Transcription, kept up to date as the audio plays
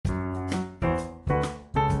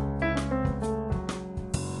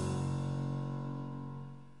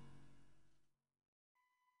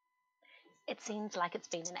It seems like it's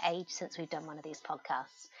been an age since we've done one of these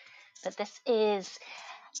podcasts. But this is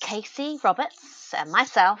Casey Roberts and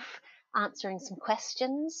myself answering some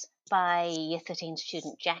questions by Year 13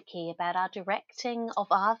 student Jackie about our directing of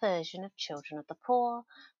our version of Children of the Poor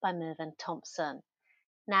by Mervyn Thompson.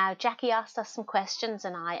 Now, Jackie asked us some questions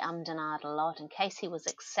and I ummed and ahed a lot, and Casey was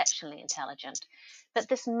exceptionally intelligent. But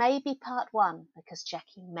this may be part one because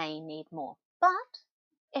Jackie may need more. But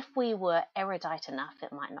if we were erudite enough,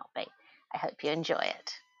 it might not be. I hope you enjoy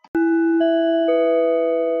it.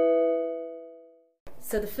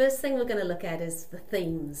 So the first thing we're going to look at is the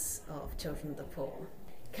themes of Children of the Poor.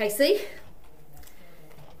 Casey,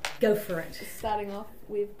 go for it. Starting off,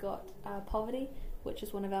 we've got poverty, which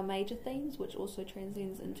is one of our major themes, which also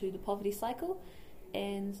transcends into the poverty cycle,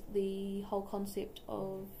 and the whole concept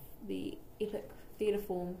of the epic theatre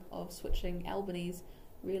form of switching Albany's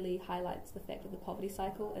really highlights the fact of the poverty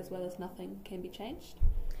cycle, as well as nothing can be changed.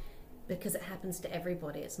 Because it happens to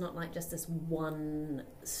everybody. It's not like just this one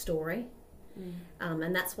story.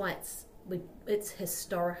 And that's why it's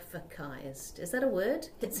historicized. Is that a word?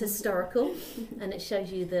 It's historical, and it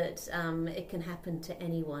shows you that it can happen to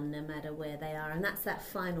anyone no matter where they are. And that's that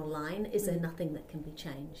final line, is there nothing that can be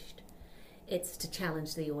changed? It's to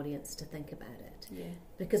challenge the audience to think about it. Yeah.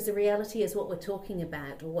 Because the reality is what we're talking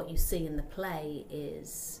about, or what you see in the play,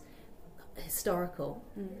 is historical,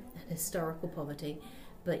 and historical poverty.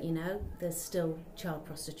 But, you know, there's still child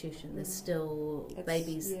prostitution. There's still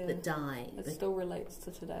babies that die. It still relates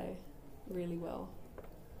to today really well.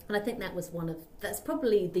 And I think that's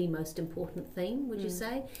probably the most important theme, would you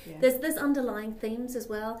say? Yeah. There's underlying themes as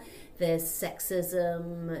well. There's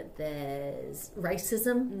sexism, there's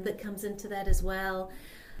racism that comes into that as well.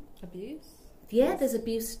 Abuse? Yeah, there's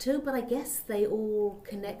abuse too, but I guess they all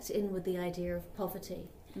connect in with the idea of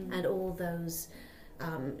poverty and all those...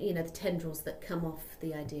 the tendrils that come off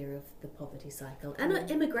the idea of the poverty cycle. And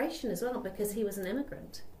immigration as well, because he was an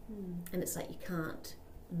immigrant. And it's like you can't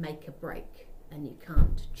make a break and you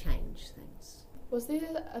can't change things. Was there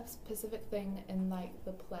a specific thing in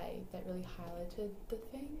the play that really highlighted the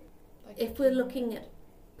thing? If we're looking at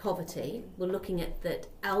poverty, we're looking at that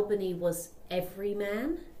Albany was every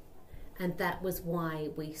man, and that was why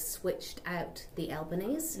we switched out the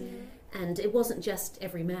Albanese. And it wasn't just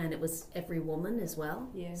every man, it was every woman as well.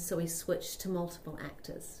 Yeah. So we switched to multiple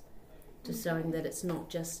actors, to showing that it's not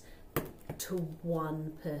just to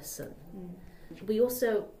one person. We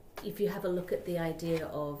also, if you have a look at the idea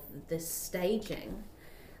of this staging,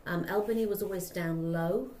 Albany was always down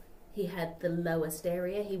low. He had the lowest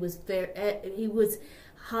area. He was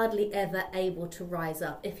hardly ever able to rise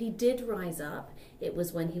up. If he did rise up, it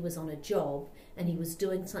was when he was on a job and he was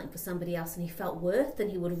doing something for somebody else and he felt worth, and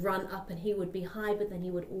he would run up and he would be high, but then he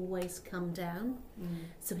would always come down.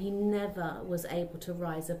 So he never was able to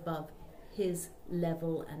rise above his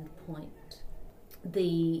level and point. The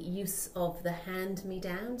use of the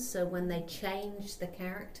hand-me-downs, so when they changed the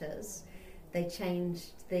characters, they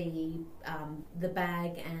changed the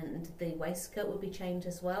bag, and the waistcoat would be changed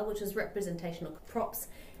as well, which was representational props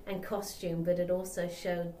and costume, but it also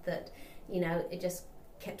showed that, it just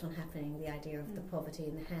kept on happening, the idea of the poverty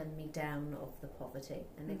and the hand-me-down of the poverty.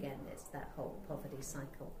 And again, it's that whole poverty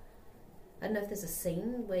cycle. I don't know if there's a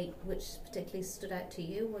scene which particularly stood out to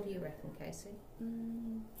you. What do you reckon, Casey?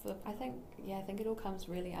 I think it all comes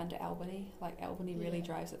really under Albany. Albany really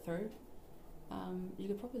drives it through. You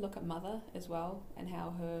could probably look at Mother as well, and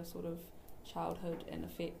how her sort of childhood and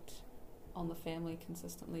effect on the family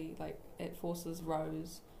consistently, it forces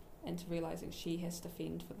Rose into realising she has to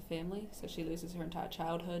fend for the family, so she loses her entire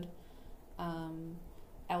childhood.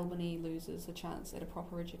 Albany loses a chance at a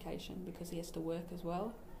proper education because he has to work as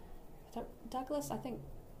well. Douglas, I think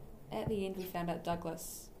at the end we found out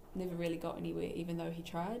Douglas never really got anywhere, even though he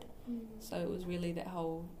tried. So it was really that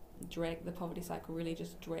whole the poverty cycle really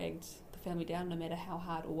just dragged the family down, no matter how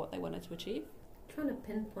hard or what they wanted to achieve. Trying to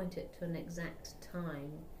pinpoint it to an exact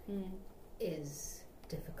time is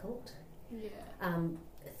difficult. Yeah.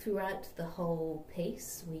 Throughout the whole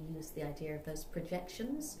piece, we used the idea of those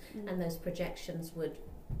projections, and those projections would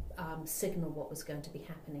signal what was going to be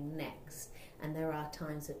happening next. And there are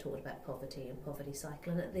times that talked about poverty and poverty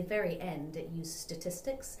cycle, and at the very end it used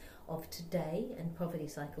statistics of today and poverty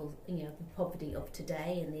cycle, the poverty of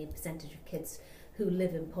today and the percentage of kids who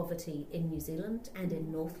live in poverty in New Zealand and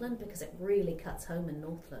in Northland, because it really cuts home in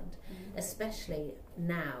Northland, especially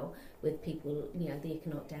now with people, the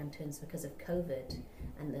economic downturns because of COVID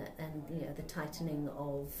and the tightening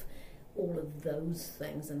of all of those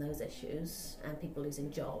things and those issues, and people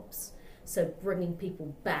losing jobs. So bringing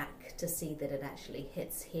people back to see that it actually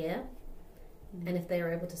hits here. And if they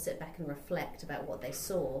were able to sit back and reflect about what they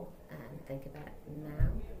saw and think about now,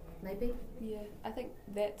 maybe. Yeah, I think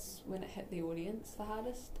that's when it hit the audience the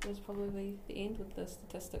hardest. It was probably the end with the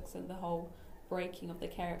statistics and the whole breaking of the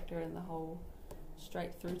character and the whole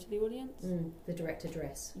straight through to the audience. The direct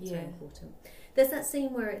address. It's Yeah. very important. There's that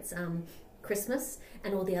scene where it's Christmas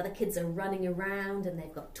and all the other kids are running around and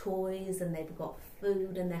they've got toys and they've got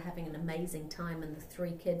food and they're having an amazing time, and the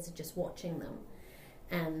three kids are just watching them.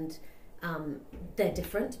 And they're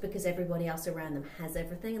different because everybody else around them has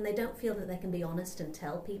everything, and they don't feel that they can be honest and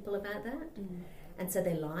tell people about that. And so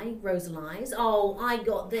they lie. Rose lies. Oh, I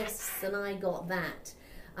got this and I got that.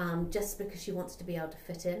 Just because she wants to be able to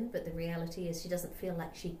fit in, but the reality is she doesn't feel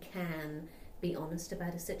like she can be honest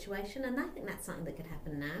about a situation, and I think that's something that could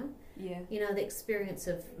happen now. Yeah. You know, the experience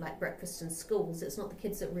of like breakfast in schools, it's not the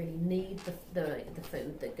kids that really need the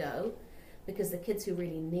food that go, because the kids who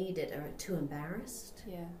really need it are too embarrassed,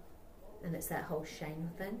 Yeah. and it's that whole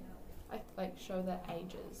shame thing. I like show the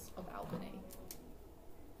ages of Albany,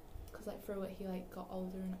 because like through it he like got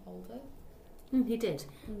older and older. He did.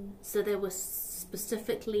 So they were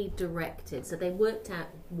specifically directed, so they worked out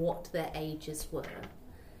what their ages were,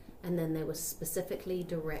 and then they were specifically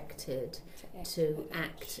directed to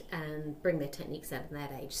act and bring their techniques out in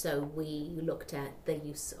that age. So we looked at the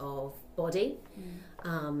use of body,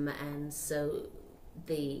 and so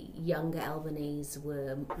the younger Albanese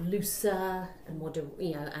were looser and more,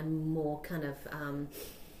 and more kind of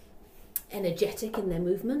energetic in their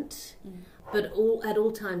movement. But at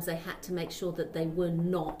all times they had to make sure that they were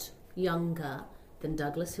not younger than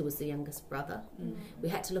Douglas, who was the youngest brother. We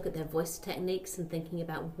had to look at their voice techniques and thinking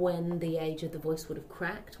about when the age of the voice would have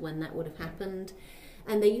cracked, when that would have happened.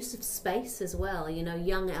 And their use of space as well. You know,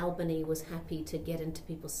 young Albany was happy to get into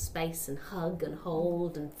people's space and hug and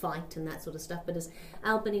hold and fight and that sort of stuff. But as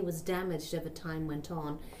Albany was damaged over time went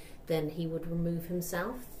on, then he would remove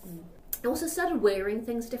himself. I also started wearing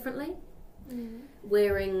things differently.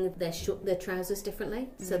 Wearing their trousers differently,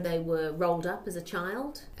 so they were rolled up as a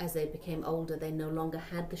child. As they became older, they no longer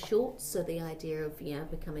had the shorts, so the idea of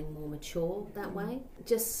becoming more mature that way.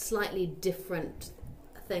 Just slightly different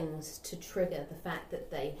things to trigger the fact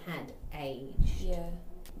that they had aged. Yeah,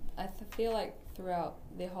 I feel like throughout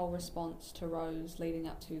their whole response to Rose leading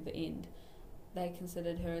up to the end, they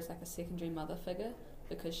considered her as like a secondary mother figure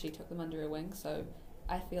because she took them under her wing. So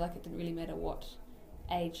I feel like it didn't really matter what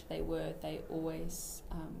age they were, they always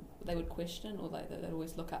they would question, or they'd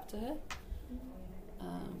always look up to her,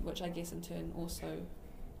 which I guess in turn also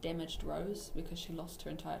damaged Rose because she lost her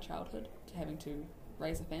entire childhood to having to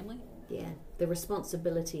raise a family. Yeah, the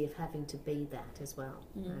responsibility of having to be that as well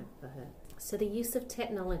for her. So the use of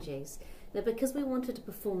technologies. Now, because we wanted to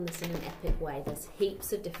perform this in an epic way, there's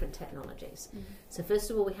heaps of different technologies. So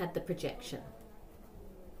first of all, we had the projection.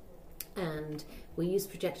 And we used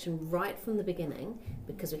projection right from the beginning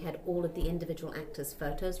because we had all of the individual actors'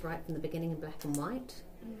 photos right from the beginning in black and white.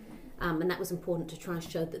 And that was important to try and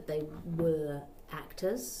show that they were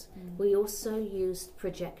actors. We also used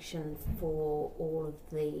projection for all of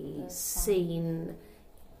the scene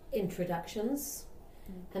introductions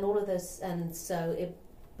and all of those, and so it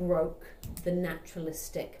broke the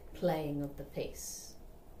naturalistic playing of the piece.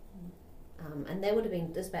 And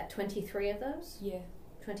there's about 23 of those. Yeah.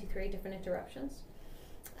 23 different interruptions.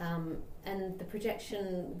 And the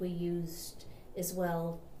projection we used as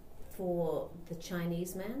well for the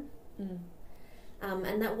Chinese man.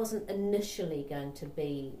 And that wasn't initially going to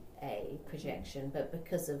be a projection, but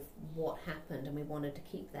because of what happened and we wanted to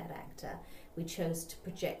keep that actor, we chose to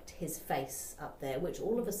project his face up there, which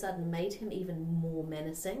all of a sudden made him even more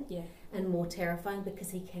menacing and more terrifying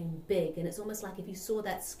because he came big. And it's almost like if you saw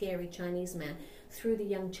that scary Chinese man through the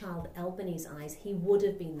young child Albany's eyes, he would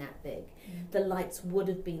have been that big. The lights would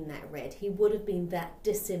have been that red. He would have been that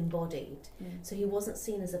disembodied. So he wasn't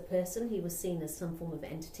seen as a person, he was seen as some form of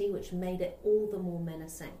entity, which made it all the more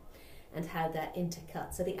menacing, and how that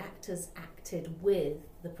intercut. So the actors acted with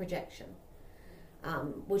the projection,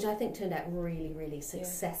 which I think turned out really, really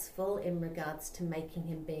successful in regards to making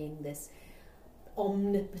him being this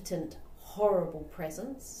omnipotent, horrible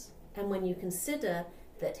presence. And when you consider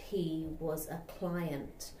that he was a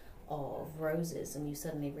client of Rose's, and you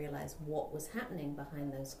suddenly realise what was happening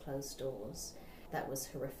behind those closed doors, that was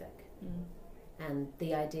horrific. And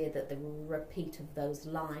the idea that the repeat of those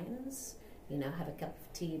lines, have a cup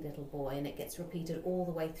of tea, little boy, and it gets repeated all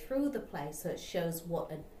the way through the play, so it shows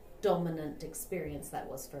what a dominant experience that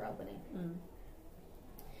was for Albany.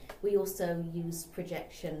 We also used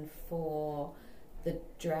projection for the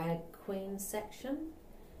drag queen section,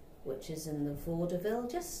 which is in the vaudeville,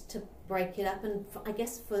 just to break it up and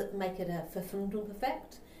make it a Verfremdung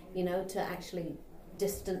effect, to actually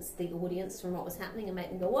distance the audience from what was happening and make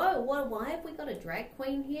them go, whoa, why have we got a drag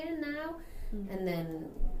queen here now? And then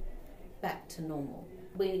back to normal.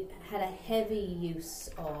 We had a heavy use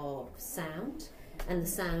of sound, and the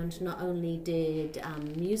sound not only did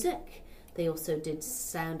music, they also did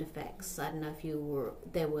sound effects. I don't know if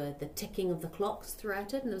there were the ticking of the clocks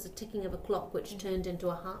throughout it, and there was a ticking of a clock which turned into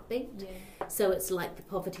a heartbeat. Yeah. So it's like the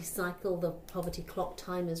poverty cycle, the poverty clock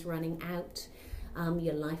time is running out,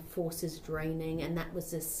 your life force is draining, and that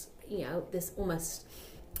was this, this almost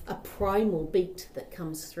a primal beat that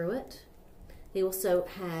comes through it. He also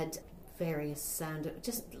had various sound,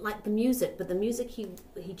 just like the music, but the music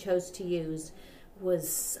he chose to use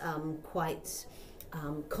was quite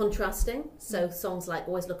contrasting. So songs like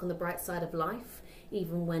Always Look on the Bright Side of Life,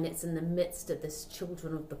 even when it's in the midst of this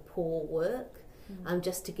children of the poor work,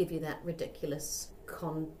 just to give you that ridiculous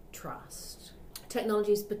contrast.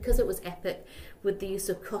 Technologies, because it was epic, with the use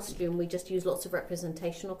of costume, we just used lots of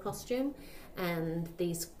representational costume, and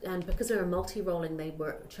because they were multi-rolling, they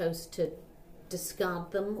chose to discard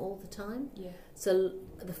them all the time. Yeah. So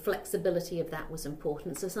the flexibility of that was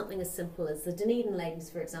important. So something as simple as the Dunedin ladies,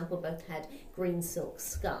 for example, both had green silk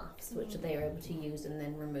scarves, which they were able to use and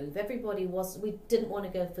then remove. We didn't want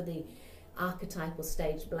to go for the archetypal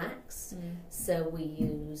stage blacks, so we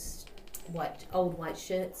used old white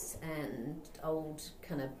shirts and old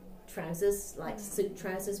kind of trousers, like suit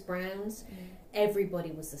trousers, browns.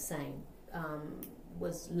 Everybody was the same.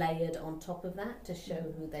 Was layered on top of that to show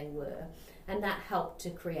who they were, and that helped to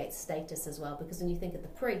create status as well, because when you think of the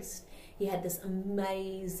priest, he had this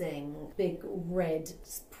amazing big red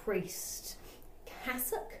priest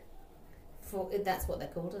cassock, that's what they're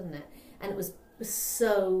called, isn't it? And it was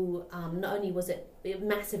so not only was it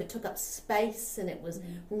massive, it took up space, and it was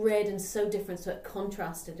red and so different, so it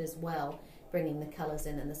contrasted as well, bringing the colours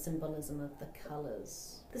in and the symbolism of the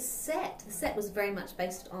colours. The set was very much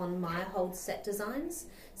based on Meyerhold set designs,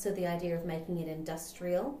 so the idea of making it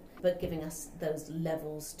industrial, but giving us those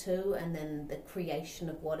levels too, and then the creation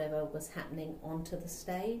of whatever was happening onto the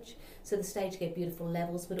stage. So the stage gave beautiful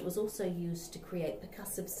levels, but it was also used to create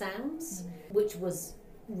percussive sounds, which was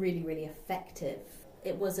really, really effective.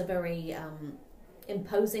 It was a very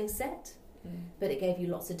imposing set, but it gave you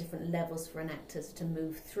lots of different levels for an actor to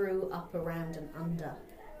move through, up, around and under.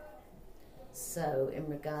 So in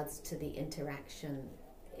regards to the interaction,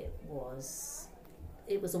 it was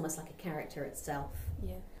almost like a character itself.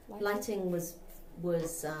 Yeah. Lighting was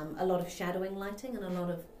a lot of shadowing lighting and a lot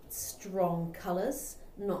of strong colours,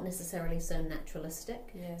 not necessarily so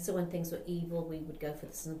naturalistic. Yeah. So when things were evil, we would go for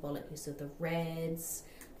the symbolic use of the reds.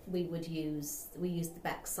 We used the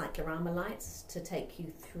back cyclorama lights to take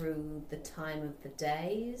you through the time of the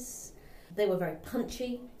days. They were very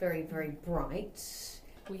punchy, very, very bright.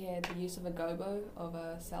 We had the use of a gobo of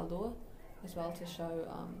a cell door as well to show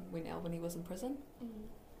when Albany was in prison.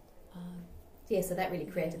 Yeah, so that really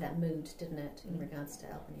created that mood, didn't it, in regards to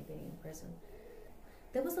Albany being in prison.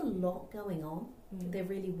 There was a lot going on. There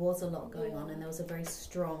really was a lot going on, and there was a very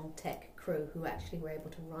strong tech crew who actually were able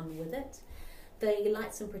to run with it. The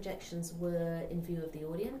lights and projections were in view of the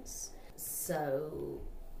audience, so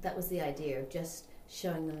that was the idea of just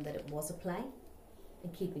showing them that it was a play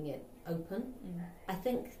and keeping it open. I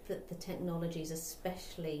think that the technologies,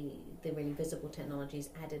 especially the really visible technologies,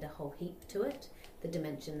 added a whole heap to it. The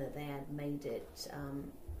dimension that they had made it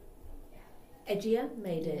edgier,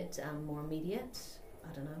 made it more immediate.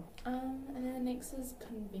 I don't know. And then the next is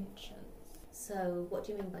conventions. So what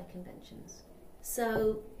do you mean by conventions?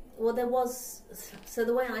 So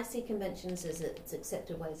the way I see conventions is it's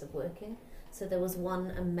accepted ways of working. So there was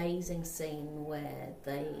one amazing scene where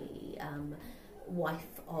the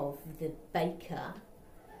wife of the baker,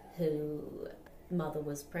 who mother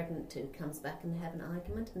was pregnant to, comes back and they have an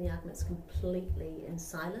argument, and the argument's completely in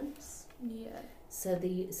silence. Yeah. So the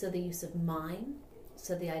use of mime,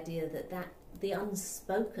 so the idea that the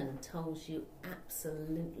unspoken tells you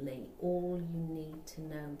absolutely all you need to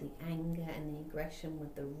know, the anger and the aggression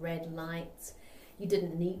with the red lights. We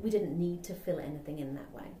didn't need to fill anything in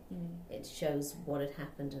that way. It shows what had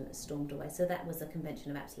happened and it stormed away. So that was a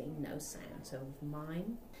convention of absolutely no sound, so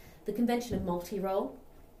mime. The convention of multi-role,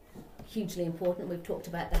 hugely important. We've talked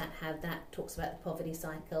about that, how that talks about the poverty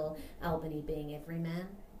cycle, Albany being every man,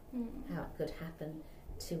 how it could happen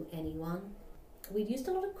to anyone. We used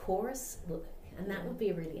a lot of chorus, and that would be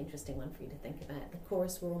a really interesting one for you to think about. The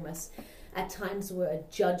chorus were almost, at times, were a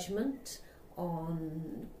judgment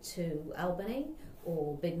on to Albany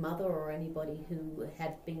or Big Mother or anybody who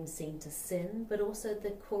had been seen to sin, but also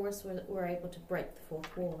the chorus were able to break the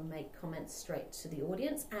fourth wall and make comments straight to the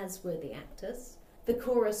audience, as were the actors. The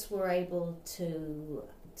chorus were able to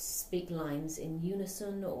speak lines in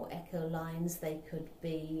unison or echo lines. They could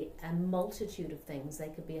be a multitude of things. They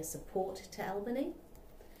could be a support to Albany,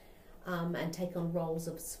 and take on roles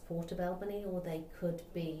of support of Albany, or they could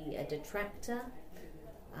be a detractor.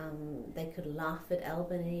 They could laugh at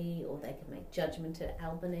Albany, or they could make judgment at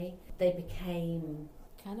Albany. They became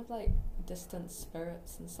kind of like distant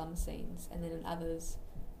spirits in some scenes, and then in others,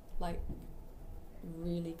 like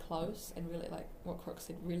really close and really, like what Crooks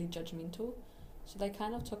said, really judgmental. So they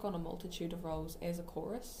kind of took on a multitude of roles as a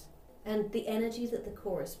chorus. And the energy that the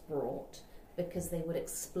chorus brought, because they would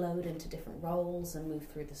explode into different roles and move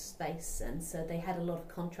through the space, and so they had a lot of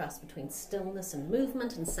contrast between stillness and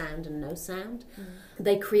movement and sound and no sound.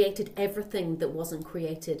 They created everything that wasn't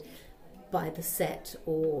created by the set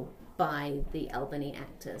or by the Albany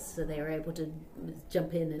actors, so they were able to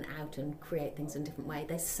jump in and out and create things in a different way.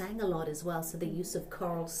 They sang a lot as well, so the use of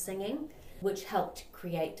choral singing, which helped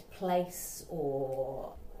create place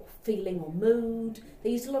or feeling or mood.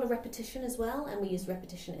 They used a lot of repetition as well, and we used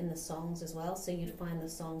repetition in the songs as well, so you'd find the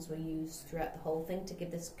songs were used throughout the whole thing to give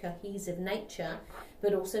this cohesive nature,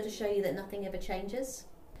 but also to show you that nothing ever changes.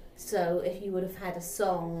 So if you would have had a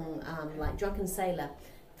song like Drunken Sailor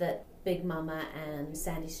that Big Mama and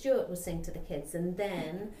Sandy Stewart would sing to the kids, and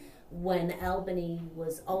then when Albany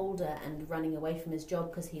was older and running away from his job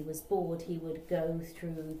because he was bored, he would go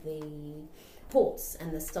through the ports,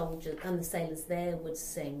 and the soldiers and the sailors there would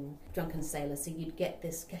sing Drunken Sailor, so you'd get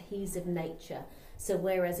this cohesive nature. So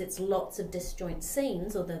whereas it's lots of disjoint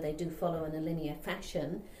scenes, although they do follow in a linear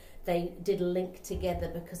fashion, they did link together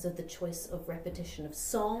because of the choice of repetition of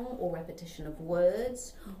song or repetition of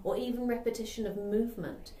words or even repetition of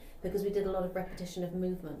movement, because we did a lot of repetition of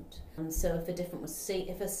movement. And so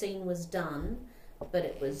if a scene was done but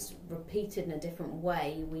it was repeated in a different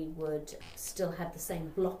way, we would still have the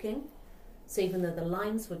same blocking. So even though the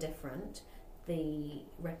lines were different, the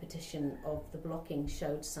repetition of the blocking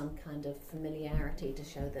showed some kind of familiarity to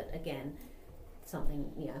show that, again,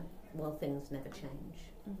 something, things never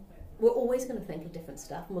change. We're always going to think of different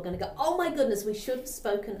stuff, and we're going to go, oh my goodness, we should have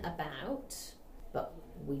spoken about, but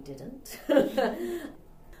we didn't.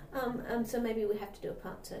 And so maybe we have to do a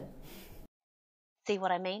part 2. See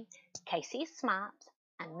what I mean? Casey's smart,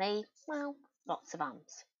 and me, well, lots of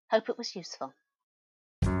arms. Hope it was useful.